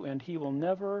you, and he will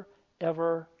never,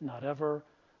 ever, not ever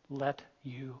let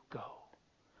you go.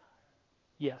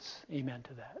 Yes, amen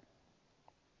to that.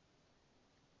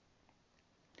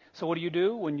 So what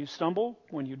do when you stumble,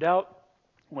 when you doubt,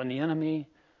 when the enemy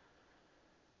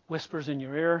whispers in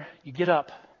your ear? You get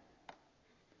up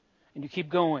and you keep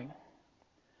going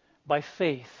by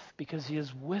faith because he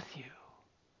is with you.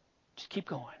 Just keep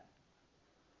going.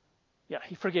 Yeah,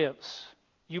 he forgives.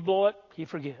 You blow it, he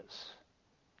forgives.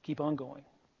 Keep on going.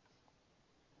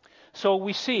 So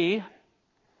we see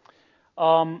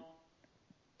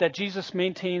that Jesus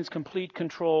maintains complete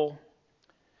control,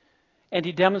 and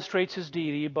he demonstrates his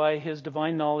deity by his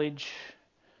divine knowledge,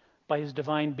 by his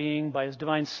divine being, by his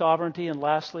divine sovereignty, and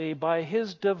lastly, by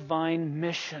his divine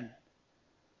mission.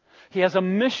 He has a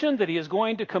mission that he is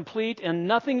going to complete, and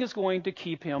nothing is going to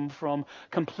keep him from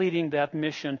completing that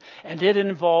mission. And it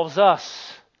involves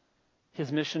us.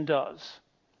 His mission does.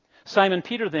 Simon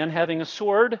Peter then, having a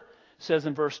sword, says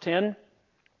in verse 10,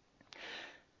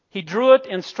 he drew it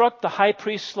and struck the high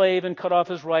priest's slave and cut off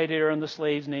his right ear, and the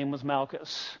slave's name was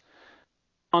Malchus.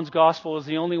 John's gospel is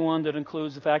the only one that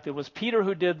includes the fact that it was Peter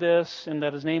who did this and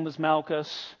that his name was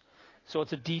Malchus. So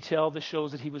it's a detail that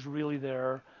shows that he was really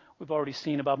there. We've already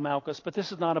seen about Malchus, but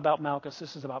this is not about Malchus.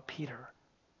 This is about Peter.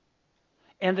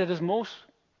 And it is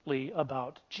mostly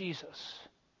about Jesus.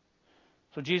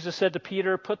 So Jesus said to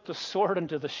Peter, put the sword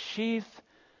into the sheath.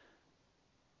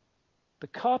 The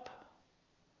cup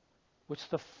which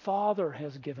the Father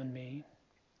has given me,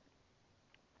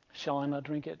 shall I not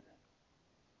drink it?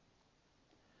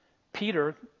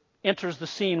 Peter enters the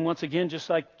scene once again, just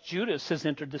like Judas has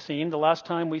entered the scene. The last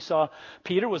time we saw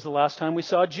Peter was the last time we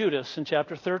saw Judas in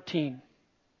chapter 13.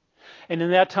 And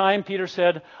in that time, Peter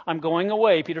said, I'm going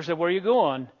away. Peter said, where are you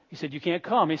going? He said, you can't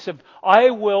come. He said,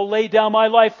 I will lay down my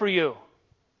life for you.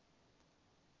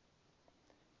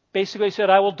 Basically, he said,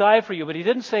 I will die for you. But he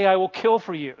didn't say, I will kill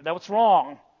for you. That was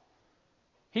wrong.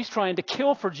 He's trying to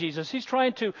kill for Jesus. He's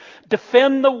trying to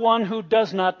defend the one who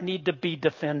does not need to be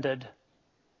defended.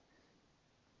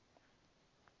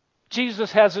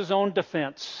 Jesus has his own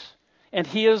defense, and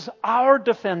he is our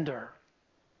defender.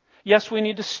 Yes, we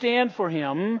need to stand for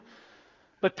him,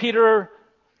 but Peter,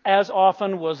 as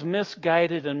often, was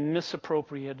misguided and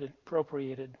misappropriated.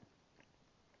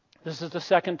 This is the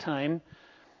second time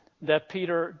that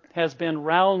Peter has been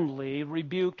roundly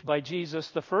rebuked by Jesus.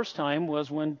 The first time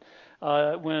was when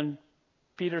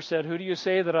Peter said, who do you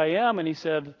say that I am? And he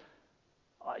said,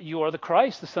 you are the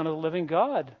Christ, the Son of the living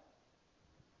God.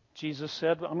 Jesus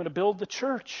said, I'm going to build the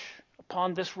church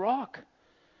upon this rock.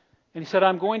 And he said,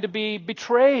 I'm going to be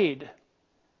betrayed.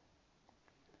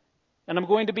 And I'm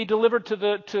going to be delivered to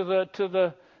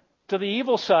the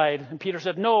evil side. And Peter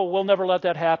said, no, we'll never let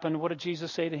that happen. What did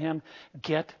Jesus say to him?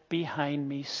 Get behind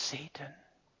me, Satan.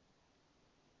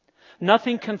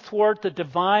 Nothing can thwart the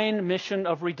divine mission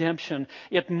of redemption.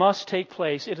 It must take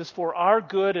place. It is for our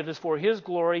good. It is for his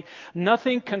glory.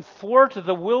 Nothing can thwart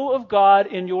the will of God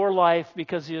in your life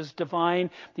because he is divine,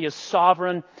 he is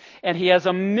sovereign, and he has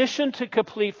a mission to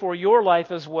complete for your life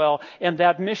as well. And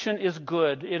that mission is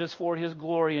good. It is for his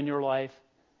glory in your life.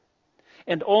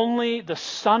 And only the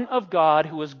Son of God,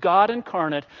 who is God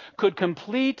incarnate, could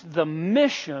complete the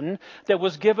mission that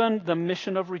was given, the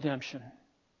mission of redemption.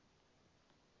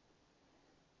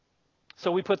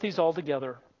 So we put these all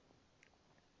together.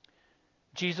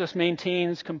 Jesus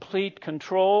maintains complete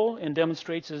control and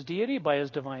demonstrates his deity by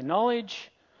his divine knowledge,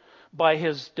 by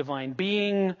his divine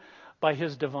being, by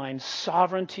his divine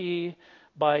sovereignty,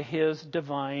 by his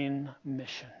divine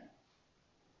mission.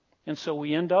 And so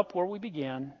we end up where we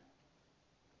began.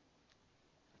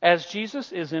 As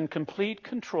Jesus is in complete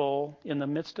control in the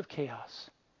midst of chaos,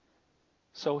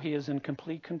 so he is in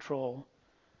complete control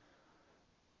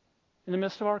in the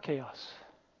midst of our chaos,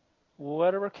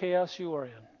 whatever chaos you are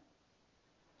in.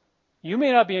 You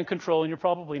may not be in control, and you're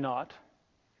probably not.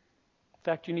 In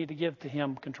fact, you need to give to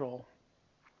him control.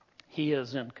 He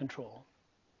is in control.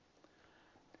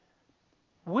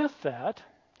 With that,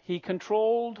 he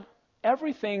controlled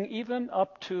everything even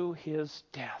up to his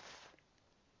death,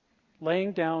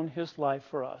 laying down his life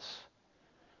for us.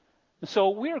 And so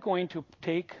we are going to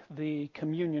take the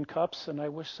communion cups, and I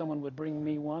wish someone would bring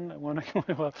me one. I want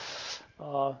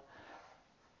to,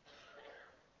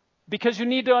 because you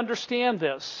need to understand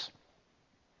this.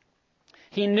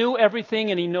 He knew everything,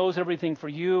 and he knows everything for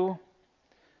you.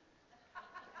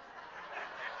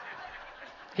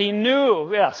 He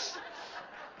knew, yes.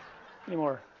 Any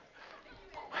more?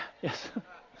 Yes.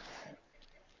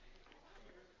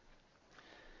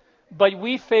 But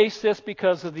we face this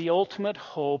because of the ultimate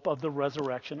hope of the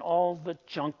resurrection. All the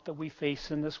junk that we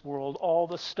face in this world, all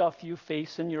the stuff you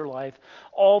face in your life,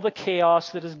 all the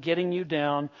chaos that is getting you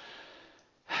down,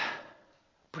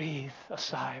 breathe a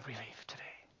sigh of relief today.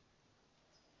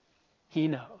 He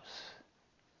knows.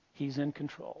 He's in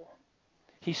control.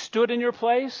 He stood in your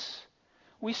place.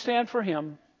 We stand for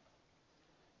him.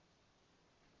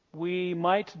 We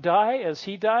might die as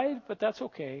he died, but that's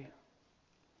okay.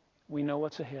 We know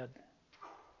what's ahead.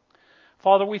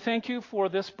 Father, we thank you for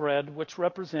this bread, which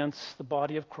represents the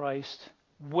body of Christ,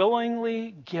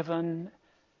 willingly given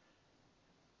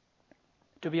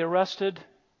to be arrested,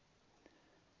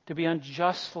 to be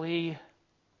unjustly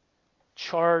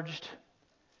charged,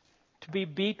 to be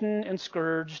beaten and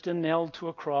scourged and nailed to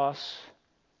a cross,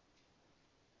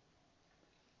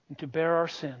 and to bear our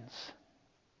sins.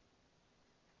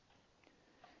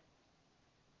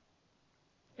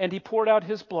 And he poured out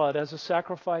his blood as a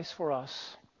sacrifice for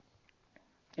us.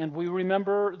 And we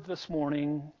remember this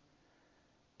morning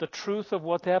the truth of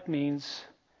what that means,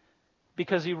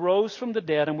 because he rose from the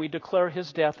dead, and we declare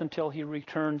his death until he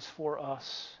returns for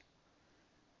us.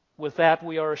 With that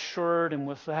we are assured, and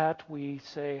with that we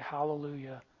say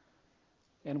hallelujah,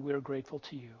 and we are grateful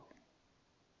to you.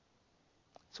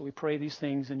 So we pray these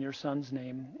things in your Son's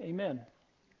name. Amen.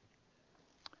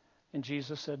 And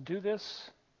Jesus said, "Do this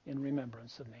in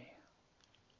remembrance of me."